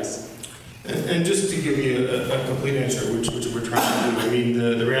the batteries. And just to give you a complete answer, which we're trying to do, I mean,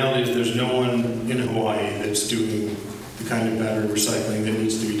 the reality is there's no one in Hawaii that's doing the kind of battery recycling that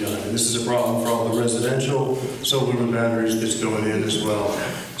needs to be done. And this is a problem for all the residential solar batteries that's going in as well.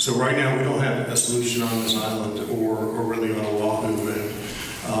 So right now we don't have a solution on this island or really on Oahu. And,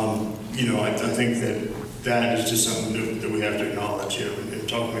 I think that is just something that we have to acknowledge, and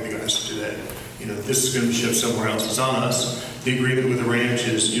talking with the guys today. This is going to be shipped somewhere else. It's on us. The agreement with the ranch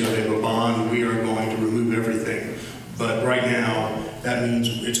is, they have a bond. We are going to remove everything. But right now, that means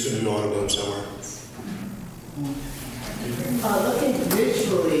it's going to go on a boat somewhere. Looking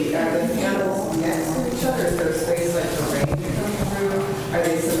visually, are the panels next to each other? Is there space like the rain coming through? Are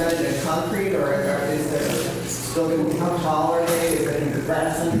they cemented in concrete, or is there still going to be, how tall are they? Is there any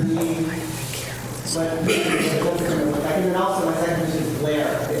grass underneath? What's going to look like? And then also my second question is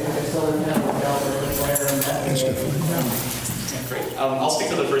glare. If solar panels don't really glare and that's great. I'll speak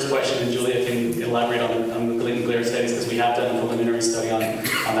to the first question, and Julia can elaborate on the glare studies, because we have done a preliminary study on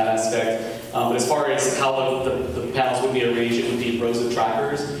that aspect. But as far as how the panels would be arranged, it would be rows of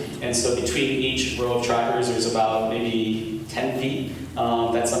trackers. And so between each row of trackers, there's about maybe 10 feet.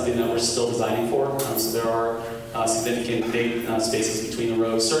 That's something that we're still designing for. So there are significant big spaces between the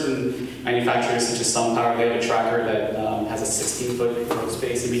rows. Certain manufacturers, such as SunPower, they have a tracker that has a 16-foot row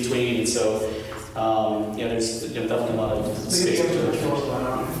space in between, and so there's definitely a lot of space.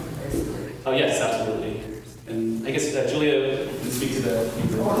 Oh yes, absolutely. And I guess Julia can speak to the.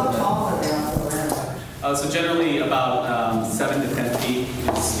 Well, how tall are they off the land? So generally about 7 to 10 feet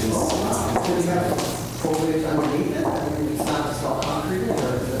is Do we have foliage underneath it? I mean, it's not just all concrete,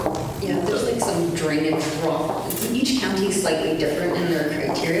 or is it? Yeah, there's like some drainage rock. Each county is slightly different in their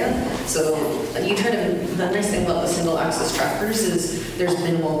criteria. So the nice thing about the single axis trackers is there's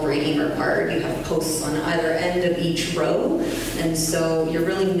minimal grading required. You have posts on either end of each row. And so you're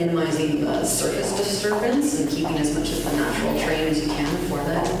really minimizing the surface disturbance and keeping as much of the natural terrain as you can for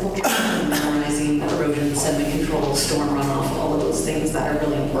that infiltration, minimizing erosion, sediment control, storm runoff, all of those things that are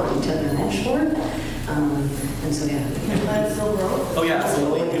really important to manage for. And so, yeah. Plants still grow? Oh yeah,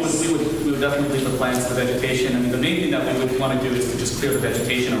 absolutely. We would definitely leave the plants, the vegetation. I mean, the main thing that we would want to do is to just clear the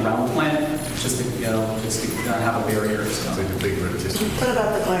vegetation around the plant, just to have a barrier. So. What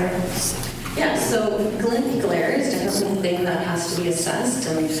about the glare? Yeah, so glare is definitely a thing that has to be assessed,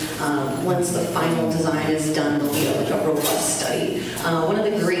 and once the final design is done, there'll be a robust study. One of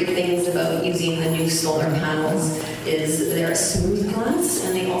the great things about using the new solar panels is they're a smooth glass,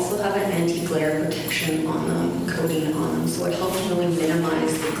 and they also have an anti-glare protection on them, coating on them, so it helps really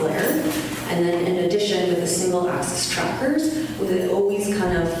minimize the glare. And then in addition, with the single axis trackers, with it always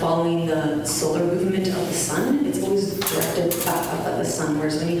kind of following the solar movement of the sun, it's always directed back up at the sun,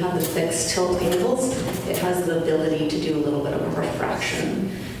 whereas when you have the fixed tilt angles, it has the ability to do a little bit of a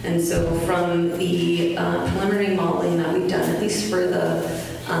refraction. And so from the preliminary modeling that we've done, at least for the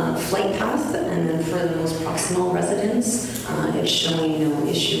flight path and then for the most proximal residents, it's showing no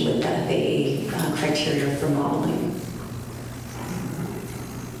issue with the FAA criteria for modeling.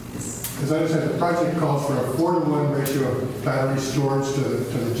 As I understand, the project calls for a 4-to-1 ratio of battery storage to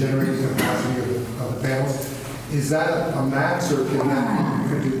the generating capacity of the panels. Is that a max, or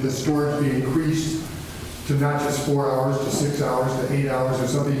could the storage be increased to not just 4 hours, to 6 hours, to 8 hours, or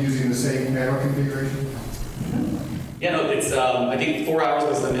something using the same panel configuration? Yeah, no, it's, I think 4 hours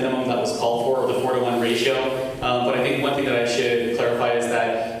was the minimum that was called for, or the 4-to-1 ratio. But I think one thing that I should clarify is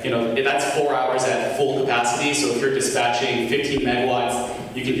that, that's 4 hours at full capacity. So if you're dispatching 15 megawatts,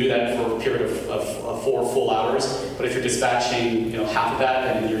 you can do that for a period of 4 full hours. But if you're dispatching, half of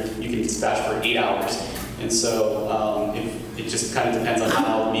that, then you can dispatch for 8 hours. And so it just kind of depends on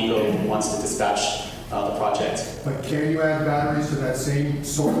how Meco wants to dispatch the project. But can you add batteries to that same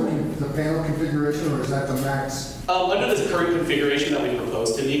the panel configuration, or is that the max? Under the current configuration that we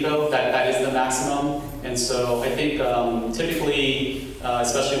proposed to Meco, that is the maximum. And so I think typically,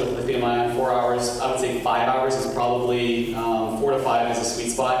 especially with lithium ion, 4 hours, I would say 5 hours is probably 4 to 5 is a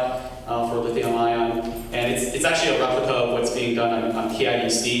sweet spot for lithium ion. And it's actually a replica of what's being done on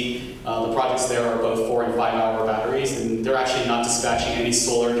KIUC. The projects there are both 4 and 5 hour batteries, and they're actually not dispatching any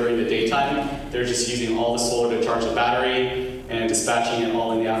solar during the daytime. They're just using all the solar to charge the battery and dispatching it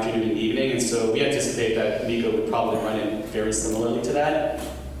all in the afternoon and evening. And so we anticipate that Meco would probably run it very similarly to that.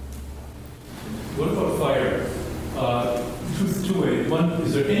 What about fire? Two ways. One,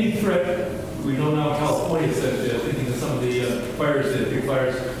 is there any threat? We know now in California that they're thinking that some of the big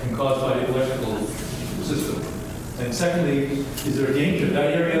fires can caused by the electrical system. And secondly, is there a danger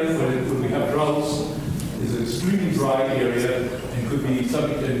that area when we have droughts is an extremely dry area and could be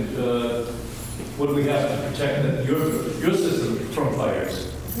subject to what do we have to protect your system from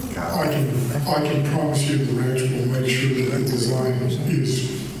fires? I can promise you the ranch will make sure that the design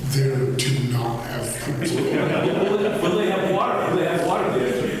is there to not have fires. Will they have water? Will they have water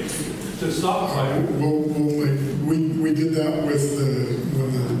there to stop fire? We did that with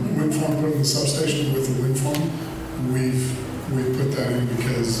when the wind farm put in the substation with the wind farm. We've put that in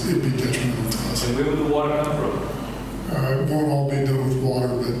because it'd be detrimental to us. And where would the water come from? It won't all be done with water,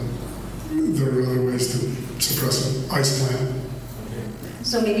 but there are other ways to suppress an ice plant.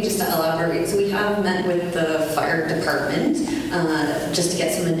 So maybe just to elaborate, so we have met with the fire department just to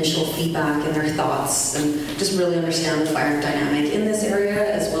get some initial feedback and their thoughts and just really understand the fire dynamic in this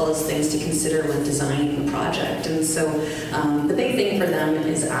area as well as things to consider when designing the project. And so the big thing for them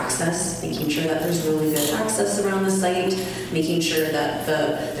is access, making sure that there's really good access around the site, making sure that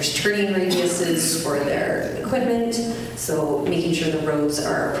there's turning radiuses for their equipment, so making sure the roads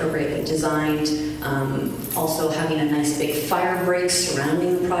are appropriately designed, also having a nice big fire break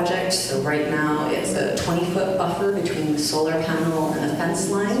surrounding the project. So right now it's a 20-foot buffer between the solar panel and the fence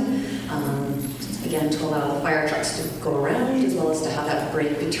line, again to allow the fire trucks to go around as well as to have that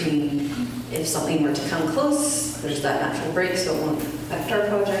break between if something were to come close, there's that natural break, so it won't affect our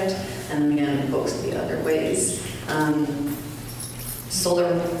project, and again, it goes the other ways.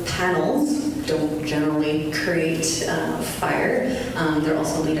 Solar panels don't generally create fire. They're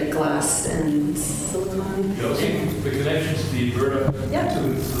also made of glass and silicon. The connections to the inverter to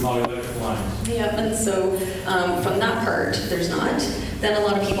the Maui electric lines. Yeah, and so from that part, there's not. Then a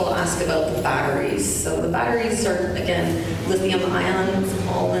lot of people ask about the batteries. So the batteries are, again, lithium ions,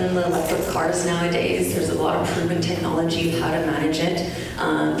 all in the electric cars nowadays. There's a lot of proven technology of how to manage it.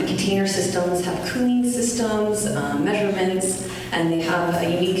 The container systems have cooling systems, measurements, and they have a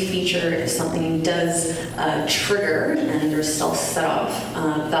unique feature if something does trigger, and there's self-set-off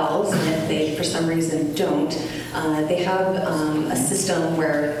valves, and if they, for some reason, don't, they have a system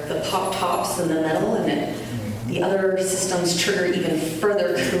where the pop tops in the metal, and the other systems trigger even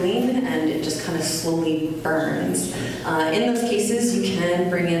further cooling, and it just kind of slowly burns. In those cases, you can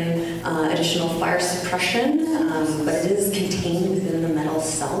bring in additional fire suppression, but it is contained within the metal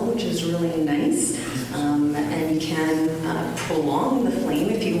cell, which is really nice. And you can prolong the flame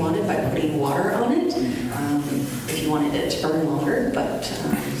if you wanted by putting water on it, if you wanted it to burn longer, but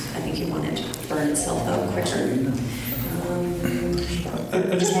I think you want it to burn itself out quicker.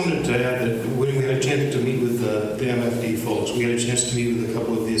 I just wanted to add that when we had a chance to meet with the MFD folks, we had a chance to meet with a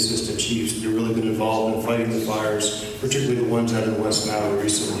couple of the assistant chiefs that have really been involved in fighting the fires, particularly the ones out in West Maui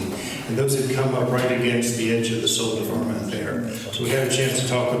recently. And those had come up right against the edge of the solar farm out there. So we had a chance to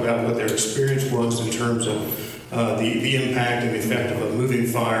talk about what their experience was in terms of the impact and the effect of a moving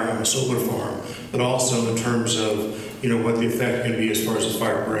fire on a solar farm, but also in terms of what the effect can be as far as a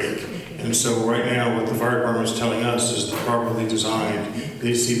fire break. And so right now, what the fire department is telling us is that properly designed,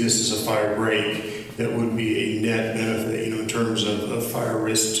 they see this as a fire break that would be a net benefit, in terms of fire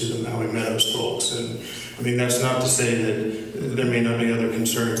risk to the Maui Meadows folks. And I mean, that's not to say that there may not be other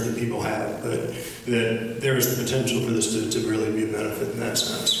concerns that people have, but that there is the potential for this to really be a benefit in that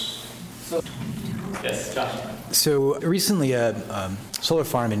sense. Yes, Josh. So recently, a solar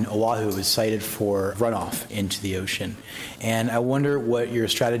farm in Oahu was cited for runoff into the ocean. And I wonder what your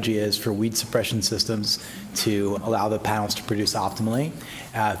strategy is for weed suppression systems to allow the panels to produce optimally.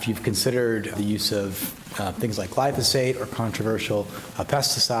 If you've considered the use of things like glyphosate or controversial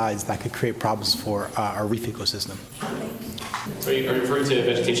pesticides that could create problems for our reef ecosystem. So are you referring to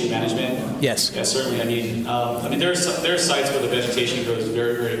vegetation management? Yes. Yeah, certainly. I mean, there are sites where the vegetation grows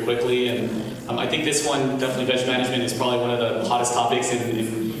very, very quickly, and I think this one, definitely veg management, is probably one of the hottest topics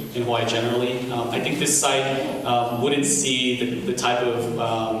in Hawaii generally. I think this site wouldn't see the type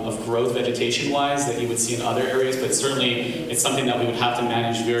of growth vegetation-wise that you would see in other areas, but certainly it's something that we would have to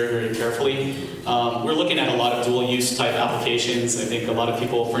manage very, very carefully. We're looking at a lot of dual-use type applications. I think a lot of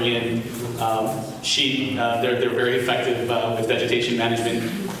people bring in sheep. They're very effective with vegetation management,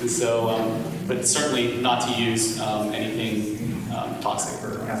 and so, but certainly not to use anything toxic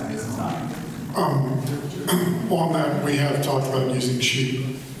or hazardous. On that, we have talked about using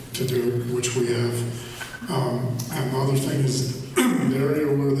sheep to do it, which we have. And the other thing is the area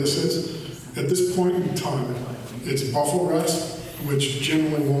where this is, at this point in time, it's buffalo grass, which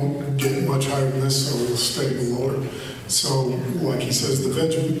generally won't get much higher than this, so it'll stay below it. So, like he says, the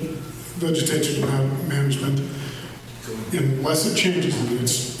vegetation management, unless it changes, and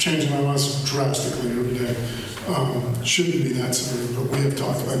it's changing on us drastically every day, shouldn't be that severe, but we have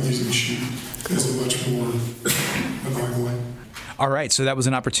talked about using sheep as a much more benign way. All right, so that was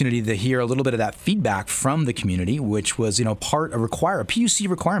an opportunity to hear a little bit of that feedback from the community, which was, a PUC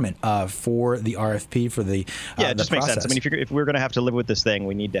requirement for the RFP for the it just makes process. sense. I mean, if we're going to have to live with this thing,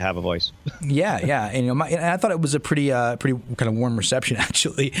 we need to have a voice. Yeah, and, and I thought it was a pretty kind of warm reception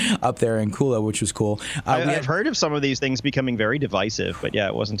actually up there in Kula, which was cool. I've heard of some of these things becoming very divisive, but yeah,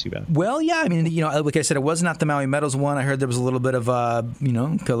 it wasn't too bad. Well, yeah, I mean, like I said, it was not the Maui Meadows one. I heard there was a little bit of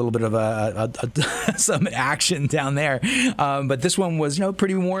some action down there, but this one was,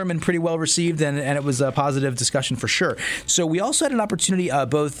 pretty warm and pretty well received, and it was a positive discussion for sure. So we also had an opportunity,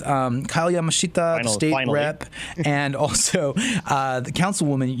 both Kyle Yamashita, the state rep, and also the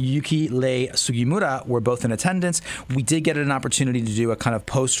Councilwoman Yuki Lei Sugimura were both in attendance. We did get an opportunity to do a kind of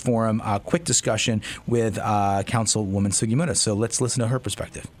post-forum quick discussion with Councilwoman Sugimura. So let's listen to her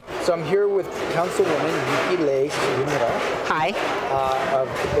perspective. So I'm here with Councilwoman Yuki Lei Sugimura. Hi. Of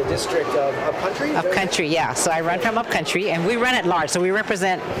the district of Upcountry? Upcountry, yeah. So I run from Upcountry, and we run at large. So we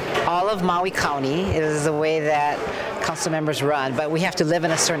represent all of Maui County. It is a way that council members run, but we have to live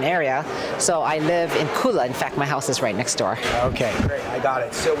in a certain area. So I live in Kula. In fact, my house is right next door. Okay, great. I got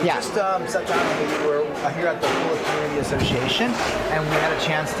it. So we just sat down and we were here at the Kula Community Association, and we had a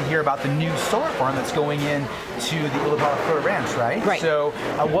chance to hear about the new solar farm that's going in to the Ulapalakua Ranch, right? Right. So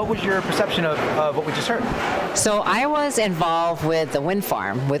what was your perception of what we just heard? So I was involved with the wind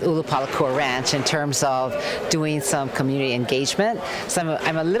farm with Ulapalakua Ranch in terms of doing some community engagement. So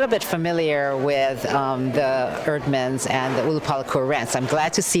I'm a little bit familiar with the Erdmans and the Ulapalakua Ranch. So I'm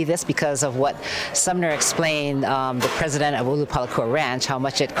glad to see this because of what Somner explained, the president of Ulapalakua Ranch, how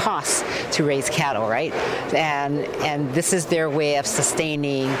much it costs to raise cattle, right? And this is their way of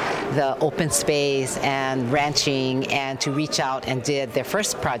sustaining the open space and ranching, and to reach out and did their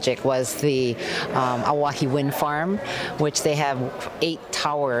first project was the Awahi Wind Farm, which they have 8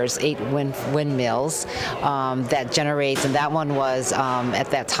 towers, 8 windmills that generates, and that one was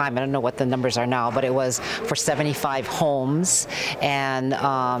at that time, I don't know what the numbers are now, but it was for 75 homes, and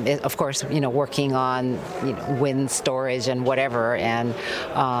of course, working on wind storage and whatever, and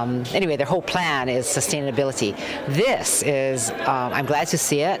anyway, their whole plan is sustainability. This is, I'm glad to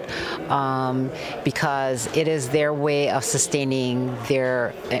see it, because it is their way of sustaining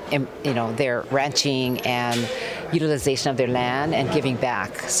their, their ranching and utilization of their land and giving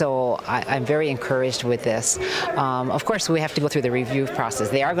back. So I'm very encouraged with this. Of course, we have to go through the review process.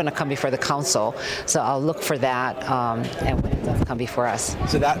 They are going to come before the council, so I'll look for that and when it does come before us.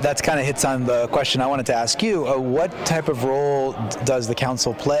 So that's kind of hits on the question I wanted to ask you. What type of role does the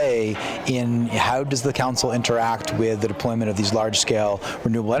council play in, how does the council interact with the deployment of these large-scale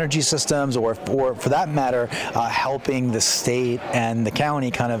renewable energy systems, or for that matter, helping the state and the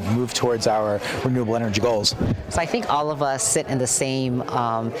county kind of move towards our renewable energy goals? So I think all of us sit in the same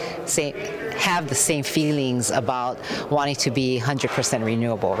have the same feelings about wanting to be 100%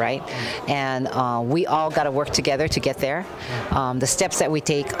 renewable, right? And we all got to work together to get there. The steps that we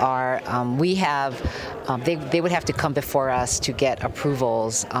take are, they would have to come before us to get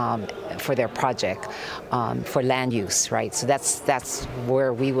approvals for their project, for land use, right? So that's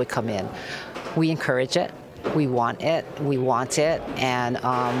where we would come in. We encourage it. We want it,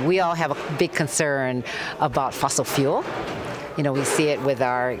 and we all have a big concern about fossil fuel. We see it with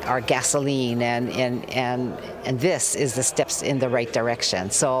our gasoline, and this is the steps in the right direction.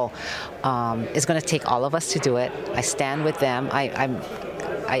 So it's going to take all of us to do it. I stand with them.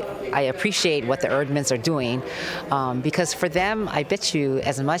 I appreciate what the Erdmans are doing, because for them, I bet you,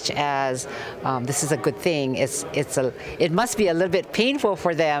 as much as this is a good thing, it must be a little bit painful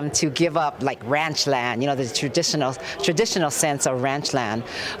for them to give up like ranch land, the traditional sense of ranch land.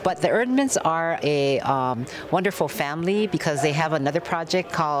 But the Erdmans are a wonderful family, because they have another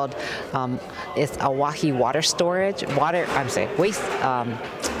project called it's Awahi water storage, waste.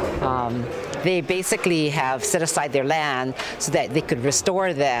 They basically have set aside their land so that they could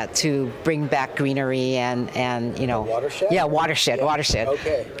restore that to bring back greenery and watershed? Yeah, watershed.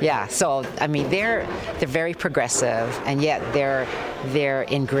 Okay. Yeah, so I mean they're very progressive, and yet they're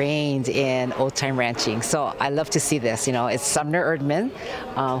ingrained in old time ranching. So I love to see this. It's Somner Erdman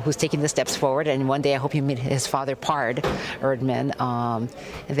who's taking the steps forward, and one day I hope you meet his father, Pard Erdman.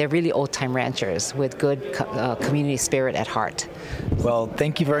 They're really old time ranchers with good community spirit at heart. Well,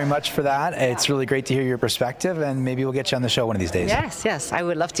 thank you very much for that. It's really great to hear your perspective, and maybe we'll get you on the show one of these days. Yes, I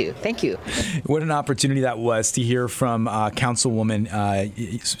would love to. Thank you. What an opportunity that was to hear from Councilwoman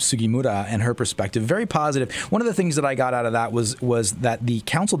Sugimura and her perspective. Very positive. One of the things that I got out of that was that the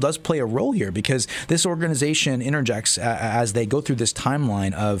council does play a role here, because this organization, Innergex, as they go through this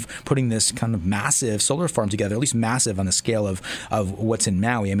timeline of putting this kind of massive solar farm together, at least massive on the scale of what's in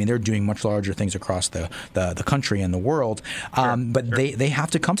Maui. I mean, they're doing much larger things across the country and the world. But they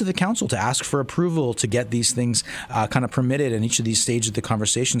have to come to the council to ask for approval to get these things kind of permitted in each of these stages of the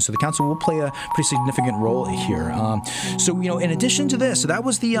conversation. So the council will play a pretty significant role here. So in addition to this, so that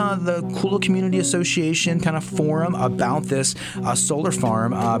was the Kula Community Association kind of forum about this solar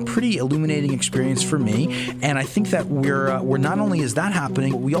farm. Pretty illuminating experience for me. And I think that we're not only is that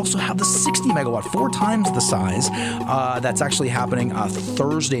happening, but we also have the 60 megawatt, 4 times the size. That's actually happening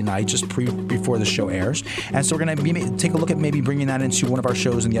Thursday night, just before the show airs. And so we're going to take a look at maybe bringing that into one of our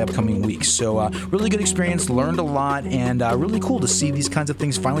shows in the upcoming weeks. So really good experience, learned a lot, and really cool to see these kinds of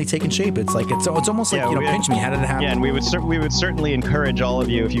things finally taking shape. It's like it's almost like pinch me, how did it happen? Yeah, and we would certainly encourage all of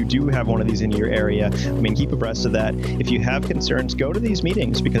you, if you do have one of these in your area, keep abreast of that. If you have concerns and go to these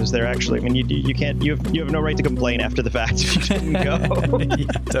meetings because they're actually. I mean, you can't. You have no right to complain after the fact if you didn't go. Yeah,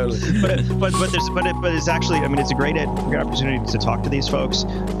 totally. But it's actually. I mean, it's a great opportunity to talk to these folks,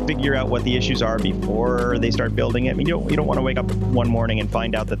 figure out what the issues are before they start building it. I mean, you don't want to wake up one morning and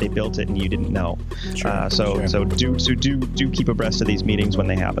find out that they built it and you didn't know. Sure, So do keep abreast of these meetings when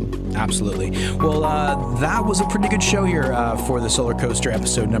they happen. Absolutely. Well, that was a pretty good show here for the Solar Coaster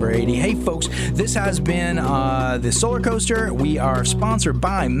episode number 80. Hey, folks, this has been the Solar Coaster. We are sponsored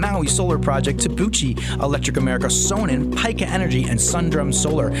by Maui Solar Project, Tabuchi Electric America, Sonnen, Pika Energy, and Sundrum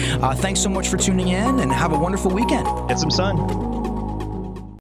Solar. Thanks so much for tuning in, and have a wonderful weekend. Get some sun.